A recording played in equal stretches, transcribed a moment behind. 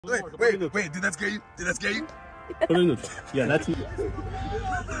Wait, did that scare you? Did that scare you? Put it in the... Yeah, that's...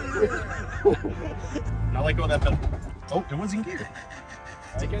 Not like all that... Oh, it wasn't gear.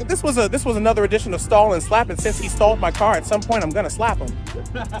 This was another edition of stall and slap, and since he stalled my car, at some point I'm gonna slap him.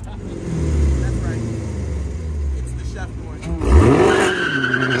 That's right. It's the chef boy.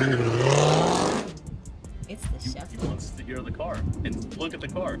 It's the chef. He wants to hear the car and look at the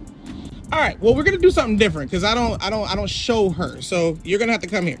car. All right, well, we're gonna do something different because I don't show her, so you're gonna have to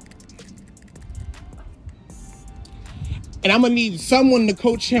come here. And I'm gonna need someone to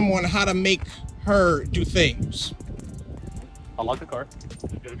coach him on how to make her do things. Unlock the car.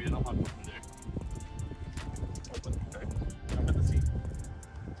 There's gonna be an unlock button there. Okay. Jump in the seat.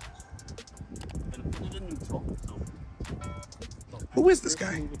 Then put it in neutral. Who is this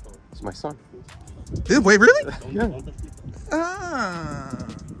guy? It's my son. Wait, really? Yeah. Ah.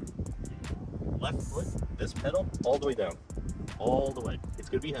 Left foot, this pedal, all the way down. All the way. It's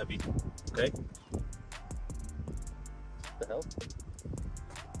gonna be heavy. Okay? What the hell?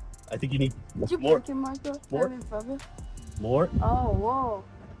 I think you need more. More. More. Oh, whoa.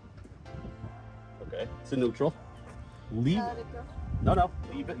 Okay. It's in neutral. Leave it. No.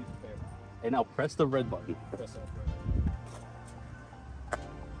 Leave it. And now press the red button.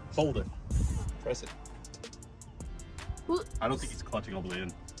 Hold it. Press it. I don't think he's clutching all the way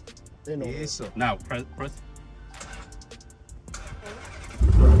in. Yes, sir. Now press.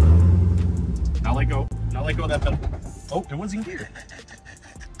 Now let go. Now let go of that pedal. Oh, it wasn't gear.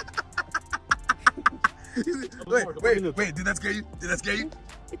 Wait, did that scare you? Did that scare you?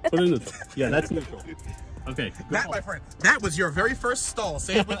 Put it in the... Yeah, that's neutral. Okay. That, my friend, that was your very first stall.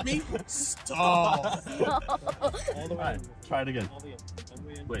 Say it with me. Stall. All the way. Right, try it again.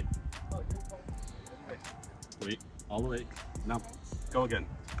 Wait. Wait. All the way. Now, go again.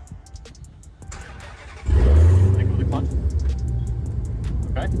 Take with the clutch.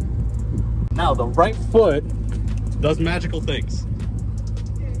 Okay. Now the right foot does magical things.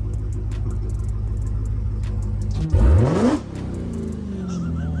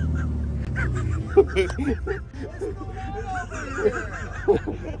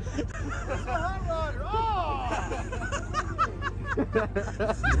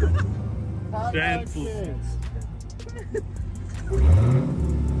 Influence.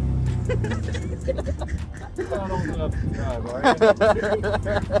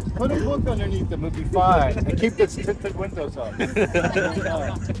 Put a book underneath them, it'll be fine. And keep the tinted windows up.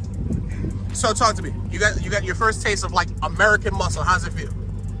 So talk to me. You got your first taste of like American muscle. How's it feel?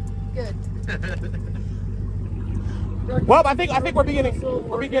 Good. Well, I think we're beginning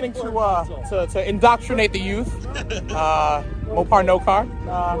to indoctrinate the youth. Mopar no car.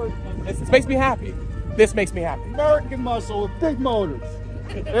 This makes me happy. This makes me happy. American muscle with big motors.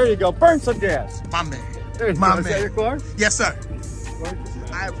 There you go. Burn some gas. My man. There's my man. Is that your car? Yes, sir.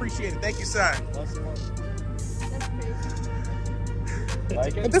 I appreciate it. Thank you, sir.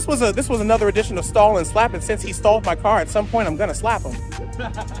 Like it? But this was another edition of stall and slap, and since he stalled my car, at some point I'm gonna slap him.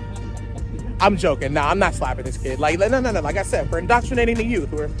 I'm joking. Nah, I'm not slapping this kid. Like, no. Like I said, we're indoctrinating the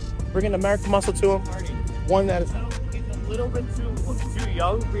youth. We're bringing American muscle to him. One that is... He's a little bit too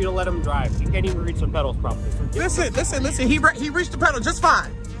young for you to let him drive. He can't even reach the pedals properly. Listen. He reached the pedal just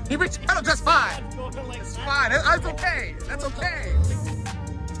fine. He reached the pedal just fine. It's fine. That's okay. That's okay.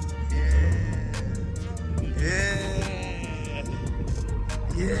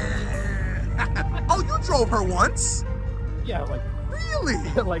 Yeah. Oh, you drove her once? Yeah, like... Really?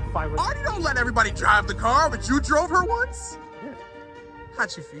 Like 5 or 6. Oh, you don't let everybody drive the car, but you drove her once? Yeah.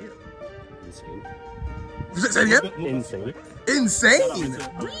 How'd you feel? Insane. Say it again? Insane. Insane?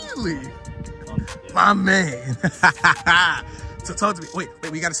 Really? My man. So talk to me. Wait,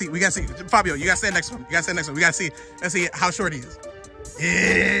 we gotta see. Fabio, you gotta stand next to him. Let's see how short he is.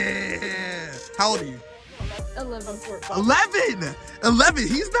 Yeah. How old are you? 11. 11.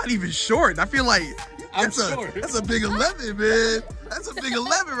 He's not even short. I feel like that's a big 11, man. That's a big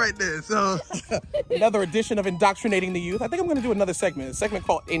 11 right there. So another edition of indoctrinating the youth. I think I'm gonna do another segment. A segment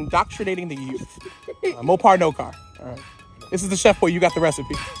called indoctrinating the youth. Mopar no car. All right. This is the chef boy. You got the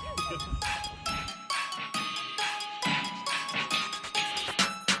recipe.